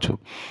చూడవచ్చు.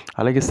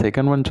 అలాగే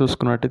సెకండ్ వన్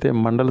చూసుకున్నట్టయితే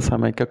మండల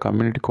సమైక్య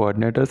community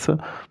coordinators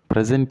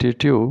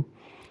ప్రెజెంటేటివ్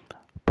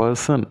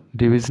person,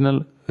 divisional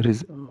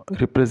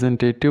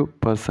representative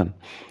person.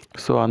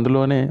 So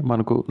అందులోనే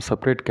మనకు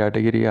సపరేట్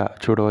కేటగిరీగా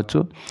చూడవచ్చు.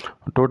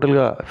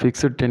 టోటల్గా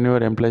ఫిక్స్డ్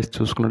టెన్యూర్ ఎంప్లాయీస్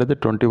చూసుకున్నట్టయితే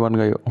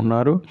 21గా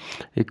ఉన్నారు.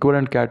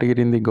 Equivalent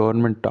category in the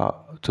government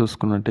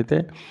చూసుకున్నట్టయితే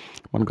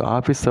మనకు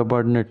ఆఫీస్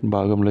సబార్డినేట్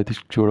భాగంలో అయితే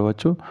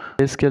చూడవచ్చు.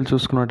 పే స్కేల్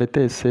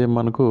చూసుకున్నట్టయితే సేమ్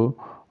మనకు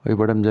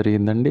ఇవ్వడం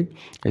జరిగిందండి.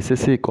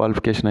 ఎస్ఎస్సి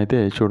క్వాలిఫికేషన్ అయితే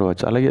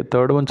చూడవచ్చు. అలాగే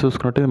థర్డ్ వన్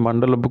చూసుకున్నట్టయితే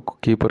మండల బుక్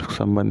కీపర్స్కి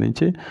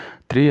సంబంధించి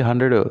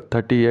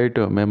 338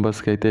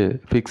 మెంబర్స్కి అయితే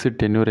ఫిక్స్డ్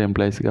టెన్యూర్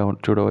ఎంప్లాయీస్గా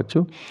చూడవచ్చు.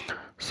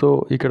 సో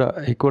ఇక్కడ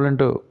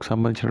ఈక్వలెంట్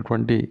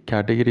సంబంధించినటువంటి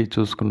కేటగిరీ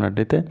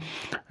చూసుకున్నట్టయితే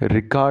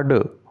రికార్డ్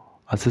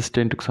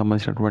అసిస్టెంట్కి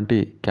సంబంధించినటువంటి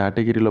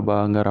కేటగిరీలో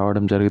భాగంగా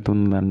రావడం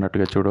జరుగుతుంది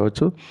అన్నట్టుగా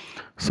చూడవచ్చు.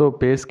 సో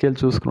పే స్కేల్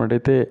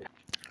చూసుకున్నట్టయితే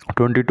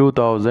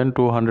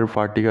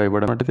 22,240గా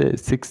ఇవ్వడం అంటే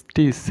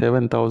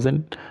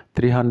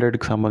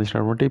 67,300కి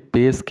సంబంధించినటువంటి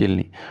పే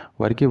స్కేల్ని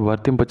వారికి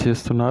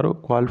వర్తింపచేస్తున్నారు.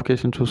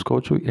 క్వాలిఫికేషన్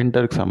చూసుకోవచ్చు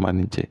ఇంటర్కి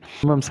సంబంధించి,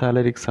 మినిమం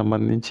శాలరీకి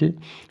సంబంధించి,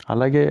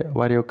 అలాగే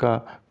వారి యొక్క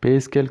పే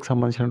స్కేల్కి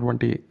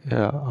సంబంధించినటువంటి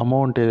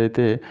అమౌంట్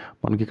ఏదైతే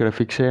మనకి ఇక్కడ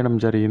ఫిక్స్ చేయడం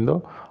జరిగిందో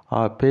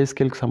ఆ పే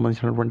స్కేల్కి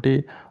సంబంధించినటువంటి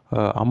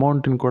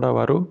అమౌంట్ని కూడా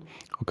వారు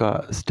ఒక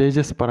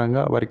స్టేజెస్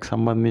పరంగా వారికి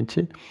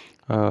సంబంధించి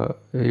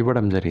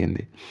ఇవ్వడం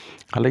జరిగింది.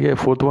 అలాగే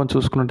ఫోర్త్ వన్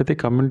చూసుకున్నట్టయితే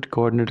కమ్యూనిటీ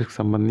కోఆర్డినేటర్కి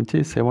సంబంధించి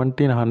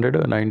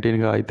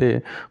 1,719గా అయితే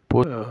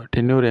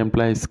టెన్యూర్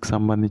ఎంప్లాయీస్కి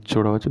సంబంధించి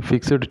చూడవచ్చు,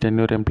 ఫిక్స్డ్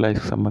టెన్యూర్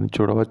ఎంప్లాయీస్కి సంబంధించి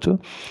చూడవచ్చు.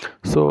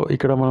 సో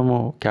ఇక్కడ మనము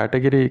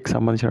కేటగిరీకి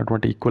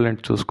సంబంధించినటువంటి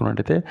ఈక్వలెంట్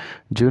చూసుకున్నట్టయితే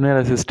జూనియర్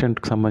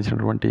అసిస్టెంట్కి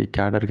సంబంధించినటువంటి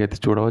క్యాడర్కి అయితే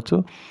చూడవచ్చు.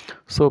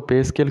 సో పే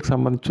స్కేల్కి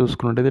సంబంధించి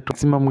చూసుకున్నట్టయితే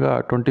మ్యాక్సిమంగా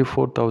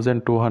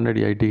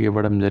 24,280కి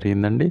ఇవ్వడం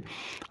జరిగిందండి.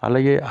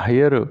 అలాగే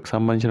హయ్యర్కి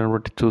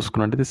సంబంధించినటువంటి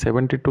చూసుకున్నట్టయితే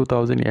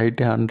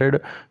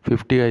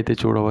 72,850గా అయితే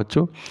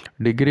చూడవచ్చు.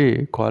 డిగ్రీ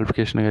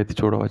క్వాలిఫికేషన్గా అయితే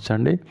చూడవచ్చు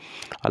అండి.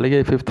 అలాగే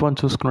ఫిఫ్త్ వన్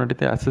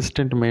చూసుకున్నట్టయితే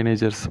అసిస్టెంట్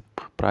మేనేజర్స్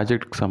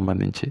ప్రాజెక్ట్కి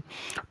సంబంధించి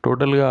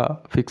టోటల్గా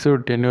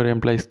ఫిక్స్డ్ టెన్యూర్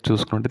ఎంప్లాయీస్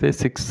చూసుకున్నట్టయితే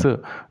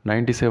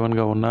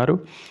 697గా ఉన్నారు.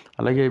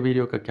 అలాగే వీరి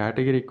యొక్క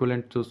కేటగిరీ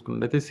ఈక్వలెంట్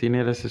చూసుకున్నట్టయితే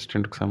సీనియర్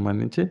అసిస్టెంట్కి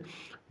సంబంధించి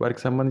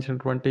వారికి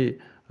సంబంధించినటువంటి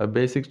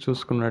బేసిక్స్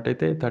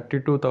చూసుకున్నట్టయితే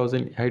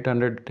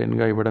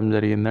 32,810గా ఇవ్వడం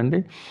జరిగిందండి.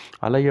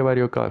 అలాగే వారి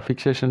యొక్క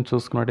ఫిక్సేషన్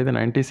చూసుకున్నట్టయితే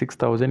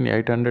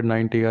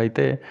 96,890గా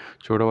అయితే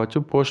చూడవచ్చు.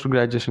 పోస్ట్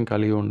గ్రాడ్యుయేషన్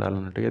కలిగి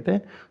ఉండాలన్నట్టుగా అయితే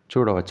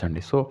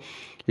చూడవచ్చండి. సో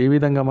ఈ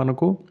విధంగా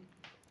మనకు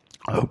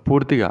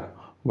పూర్తిగా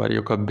వారి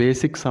యొక్క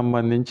బేసిక్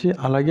సంబంధించి,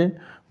 అలాగే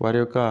వారి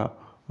యొక్క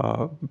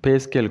పే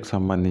స్కేల్కి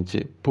సంబంధించి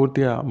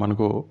పూర్తిగా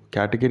మనకు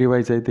కేటగిరీ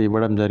వైజ్ అయితే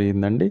ఇవ్వడం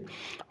జరిగిందండి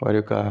వారి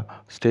యొక్క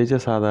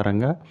స్టేజెస్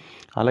ఆధారంగా.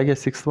 అలాగే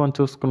సిక్స్త్ వన్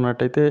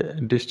చూసుకున్నట్టయితే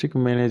డిస్ట్రిక్ట్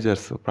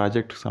మేనేజర్స్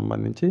ప్రాజెక్ట్కి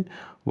సంబంధించి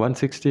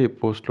 160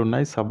 పోస్టులు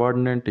ఉన్నాయి,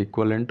 సబార్డినేట్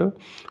ఈక్వలెంట్.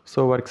 సో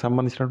వారికి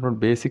సంబంధించినటువంటి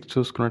బేసిక్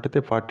చూసుకున్నట్టయితే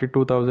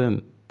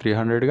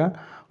 42,300గా,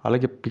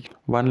 అలాగే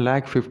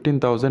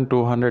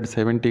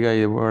 1,15,270గా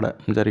ఇవ్వడం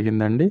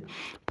జరిగిందండి.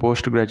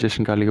 పోస్ట్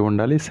గ్రాడ్యుయేషన్ కలిగి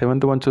ఉండాలి.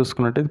 సెవెంత్ వన్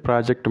చూసుకున్నట్టయితే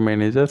ప్రాజెక్ట్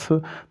మేనేజర్స్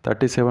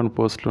 37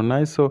 పోస్టులు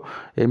ఉన్నాయి. సో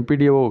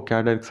ఎంపీడీఓ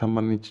క్యాడర్కి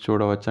సంబంధించి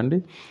చూడవచ్చండి.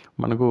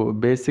 మనకు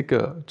బేసిక్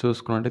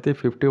చూసుకున్నట్టయితే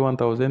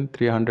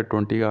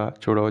 51,320గా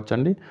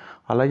చూడవచ్చండి.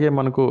 అలాగే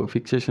మనకు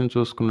ఫిక్సేషన్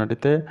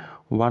చూసుకున్నట్టయితే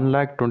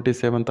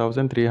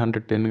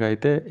 1,27,310గా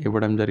అయితే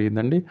ఇవ్వడం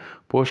జరిగిందండి.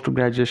 పోస్ట్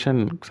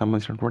గ్రాడ్యుయేషన్కి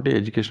సంబంధించినటువంటి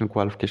ఎడ్యుకేషన్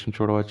క్వాలిఫికేషన్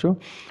చూడవచ్చు.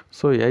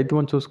 సో 8th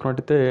వన్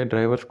చూసుకున్నట్టయితే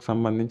డ్రైవర్స్కి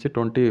సంబంధించి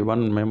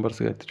 21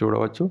 మెంబర్స్గా అయితే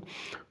చూడవచ్చు.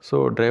 సో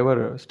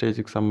డ్రైవర్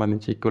స్టేజ్కి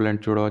సంబంధించి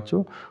ఈక్వలెంట్ చూడవచ్చు.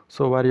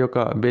 సో వారి యొక్క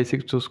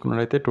బేసిక్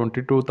చూసుకున్నట్టయితే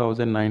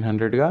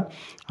 22,900గా,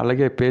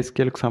 అలాగే పే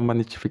స్కేల్కి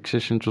సంబంధించి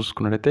ఫిక్సేషన్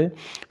చూసుకున్నట్టయితే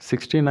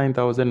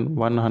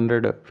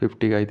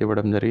 69,150గా అయితే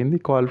ఇవ్వడం జరిగింది.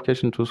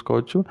 క్వాలిఫికేషన్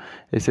చూసుకోవచ్చు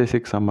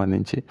ఎస్ఎస్సికి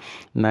సంబంధించి.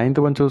 9th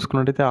వన్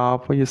చూసుకున్నట్టయితే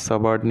ఆఫీస్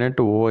సబార్డినేట్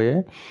ఓఏ,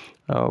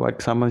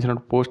 వాటికి సంబంధించిన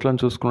పోస్టులను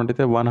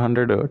చూసుకున్నట్టయితే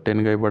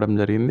 110గా ఇవ్వడం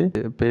జరిగింది.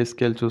 పే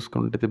స్కేల్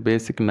చూసుకున్నట్టయితే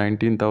బేసిక్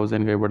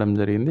 19,000గా ఇవ్వడం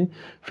జరిగింది.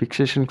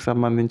 ఫిక్సేషన్కి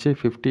సంబంధించి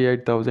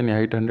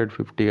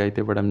 58,850గా అయితే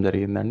ఇవ్వడం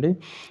జరిగిందండి.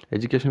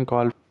 ఎడ్యుకేషన్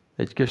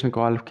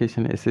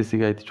క్వాలిఫికేషన్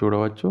ఎస్ఎస్సిగా అయితే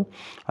చూడవచ్చు.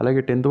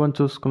 అలాగే 10th వన్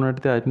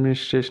చూసుకున్నట్టయితే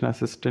అడ్మినిస్ట్రేషన్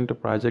అసిస్టెంట్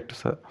ప్రాజెక్ట్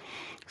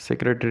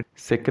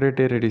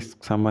సెక్రటరీకి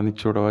సంబంధించి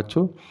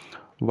చూడవచ్చు.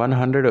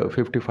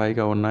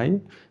 155గా ఉన్నాయి.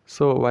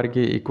 సో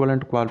వారికి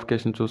ఈక్వలెంట్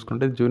క్వాలిఫికేషన్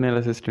చూసుకుంటే జూనియర్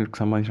అసిస్టెంట్కి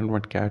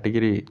సంబంధించినటువంటి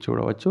కేటగిరీ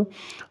చూడవచ్చు.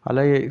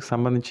 అలాగే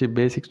సంబంధించి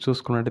బేసిక్స్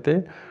చూసుకున్నట్టయితే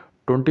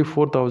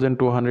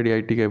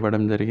 24,280గా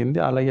ఇవ్వడం జరిగింది.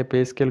 అలాగే పే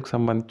స్కేల్కి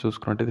సంబంధించి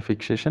చూసుకున్నట్టయితే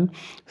ఫిక్సేషన్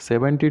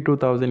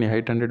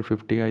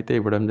 72,850గా అయితే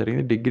ఇవ్వడం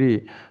జరిగింది. డిగ్రీ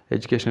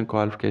ఎడ్యుకేషన్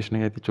క్వాలిఫికేషన్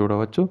అయితే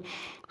చూడవచ్చు.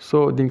 సో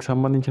దీనికి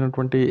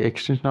సంబంధించినటువంటి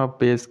extension of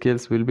pay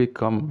scales will be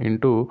come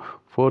into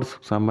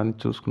ఫోర్స్కి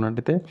సంబంధించి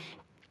చూసుకున్నట్టయితే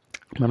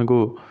మనకు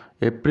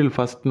ఏప్రిల్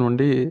 1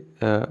 నుండి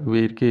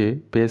వీరికి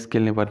పే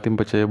స్కేల్ని వర్తింప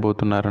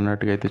చేయబోతున్నారు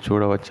అన్నట్టుగా అయితే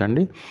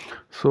చూడవచ్చండి.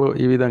 సో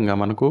ఈ విధంగా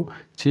మనకు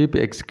chief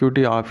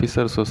executive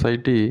officer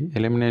society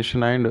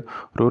elimination and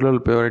rural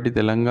priority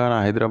Telangana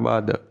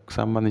Hyderabad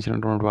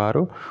సంబంధించినటువంటి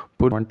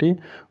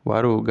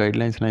వారు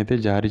గైడ్లైన్స్ని అయితే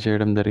జారీ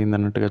చేయడం జరిగింది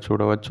అన్నట్టుగా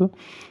చూడవచ్చు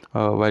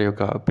వారి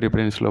యొక్క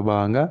ప్రిఫరెన్స్లో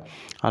భాగంగా.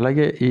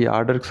 అలాగే ఈ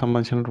ఆర్డర్కి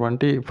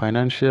సంబంధించినటువంటి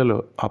ఫైనాన్షియల్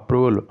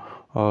అప్రూవల్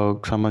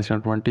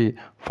సంబంధించినటువంటి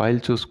ఫైల్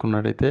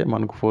చూసుకున్నట్టయితే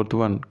మనకు 4th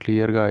వన్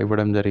క్లియర్గా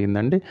ఇవ్వడం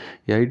జరిగిందండి.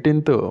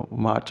 18th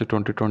మార్చ్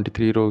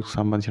 2023 రోజుకి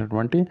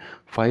సంబంధించినటువంటి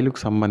ఫైలుకు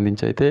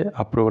సంబంధించి అయితే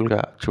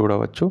అప్రూవల్గా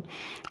చూడవచ్చు.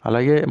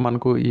 అలాగే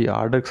మనకు ఈ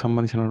ఆర్డర్కి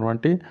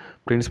సంబంధించినటువంటి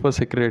ప్రిన్సిపల్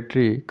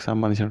సెక్రటరీకి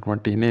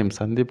సంబంధించినటువంటి నేమ్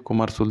సందీప్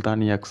కుమార్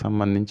సుల్తానియాకి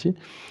సంబంధించి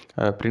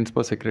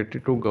ప్రిన్సిపల్ సెక్రటరీ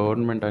టు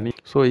గవర్నమెంట్ అని.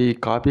 సో ఈ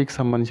కాపీకి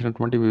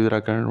సంబంధించినటువంటి వివిధ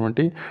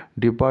రకాలైనటువంటి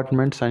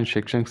డిపార్ట్మెంట్స్ అండ్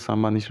సెక్షన్కి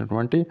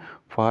సంబంధించినటువంటి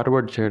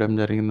ఫార్వర్డ్ చేయడం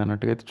జరిగింది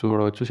అన్నట్టుగా అయితే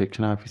చూడవచ్చు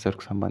సెక్షన్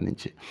ఆఫీసర్కి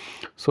సంబంధించి.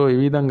 సో ఈ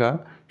విధంగా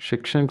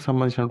సెక్షన్కి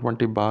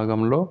సంబంధించినటువంటి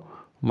భాగంలో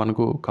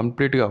మనకు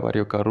కంప్లీట్గా వారి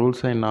యొక్క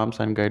rules and norms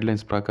and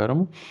guidelines ప్రకారం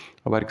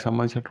వారికి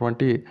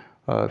సంబంధించినటువంటి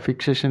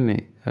ఫిక్సేషన్ని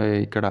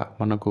ఇక్కడ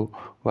మనకు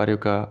వారి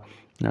యొక్క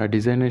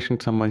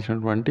డిజైనేషన్కి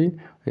సంబంధించినటువంటి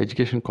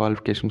ఎడ్యుకేషన్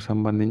క్వాలిఫికేషన్కి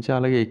సంబంధించి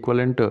అలాగే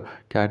ఈక్వలెంట్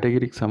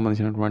కేటగిరీకి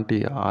సంబంధించినటువంటి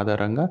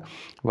ఆధారంగా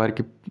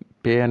వారికి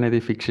పే అనేది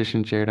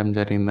ఫిక్సేషన్ చేయడం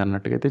జరిగింది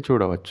అన్నట్టుగా అయితే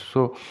చూడవచ్చు.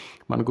 సో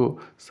మనకు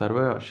సర్వ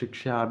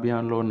శిక్ష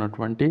అభియాన్లో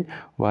ఉన్నటువంటి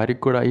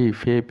వారికి కూడా ఈ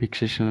పే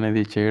ఫిక్సేషన్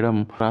అనేది చేయడం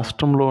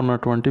రాష్ట్రంలో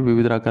ఉన్నటువంటి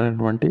వివిధ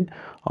రకాలైనటువంటి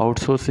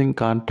అవుట్సోర్సింగ్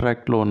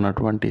కాంట్రాక్ట్లో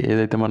ఉన్నటువంటి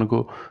ఏదైతే మనకు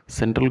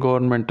సెంట్రల్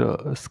గవర్నమెంట్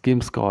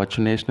స్కీమ్స్ కావచ్చు,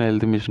 నేషనల్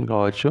హెల్త్ మిషన్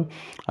కావచ్చు,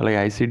 అలాగే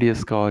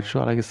ఐసిడిఎస్ కావచ్చు,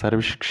 అలాగే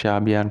సర్వ శిక్ష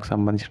అభియాన్కి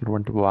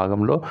సంబంధించినటువంటి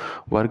భాగంలో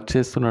వర్క్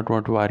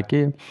చేస్తున్నటువంటి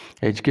వారికి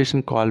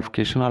ఎడ్యుకేషన్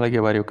క్వాలిఫికేషన్ అలాగే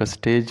వారి యొక్క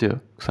స్టేజ్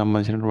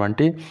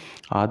సంబంధించినటువంటి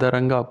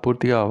ఆధారంగా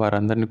పూర్తిగా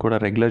వారందరినీ కూడా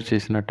రెగ్యులర్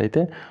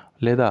చేసినట్టయితే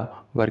లేదా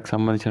వారికి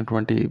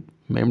సంబంధించినటువంటి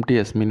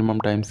ఎంటీఎస్ మినిమం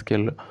టైం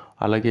స్కేల్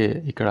అలాగే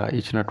ఇక్కడ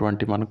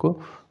ఇచ్చినటువంటి మనకు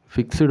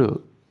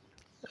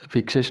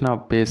ఫిక్సేషన్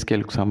ఆఫ్ పే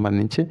స్కేల్కి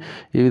సంబంధించి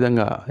ఈ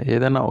విధంగా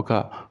ఏదైనా ఒక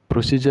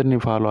ప్రొసీజర్ని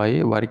ఫాలో అయ్యి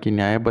వారికి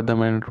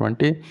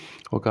న్యాయబద్ధమైనటువంటి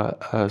ఒక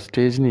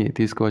స్టేజ్ని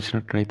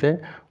తీసుకువచ్చినట్లయితే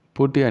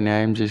పూర్తిగా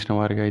న్యాయం చేసిన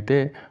వారికి అయితే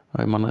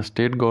మన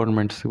స్టేట్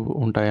గవర్నమెంట్స్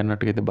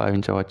ఉంటాయన్నట్టుగా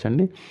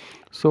భావించవచ్చండి.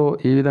 సో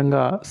ఈ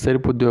విధంగా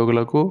సెరిప్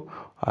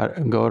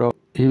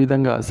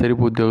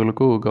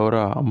ఉద్యోగులకు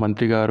గౌరవ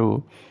మంత్రి గారు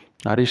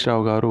హరీష్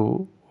రావు గారు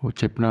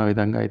చెప్పిన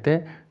విధంగా అయితే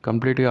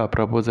కంప్లీట్గా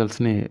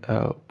ప్రపోజల్స్ని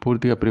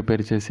పూర్తిగా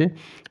ప్రిపేర్ చేసి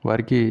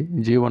వారికి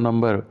GO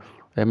number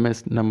MS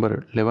number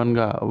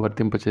 11గా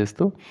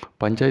వర్తింపచేస్తూ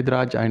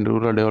Panchayati Raj and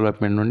rural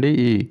development నుండి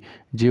ఈ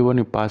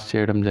జీవోని పాస్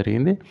చేయడం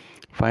జరిగింది.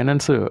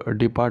 ఫైనాన్స్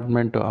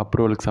డిపార్ట్మెంట్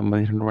అప్రూవల్కి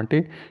సంబంధించినటువంటి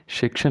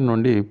సెక్షన్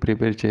నుండి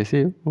ప్రిపేర్ చేసి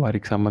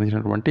వారికి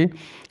సంబంధించినటువంటి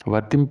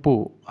వర్తింపు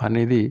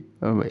అనేది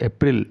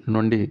ఏప్రిల్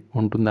నుండి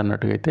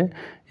ఉంటుందన్నట్టుగా అయితే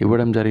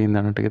ఇవ్వడం జరిగింది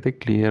అన్నట్టుగా అయితే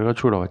క్లియర్గా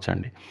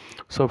చూడవచ్చండి.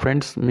 సో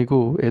ఫ్రెండ్స్, మీకు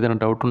ఏదైనా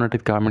డౌట్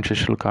ఉన్నట్టయితే కామెంట్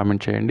సెక్షన్లో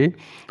కామెంట్ చేయండి.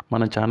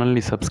 మన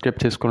ఛానల్ని సబ్స్క్రైబ్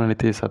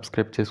చేసుకోవాలనైతే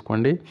సబ్స్క్రైబ్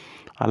చేసుకోండి.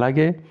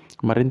 అలాగే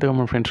మరింతగా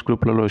మన ఫ్రెండ్స్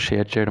గ్రూప్లలో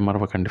షేర్ చేయడం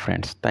మరవకండి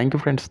friends. Thank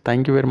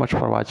you very much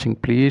for watching.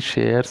 Please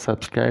share,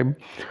 subscribe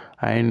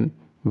and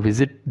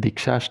visit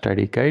Diksha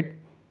Study Guide.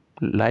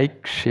 Like,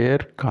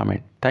 share,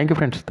 comment. Thank you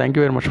friends. Thank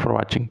you very much for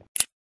watching.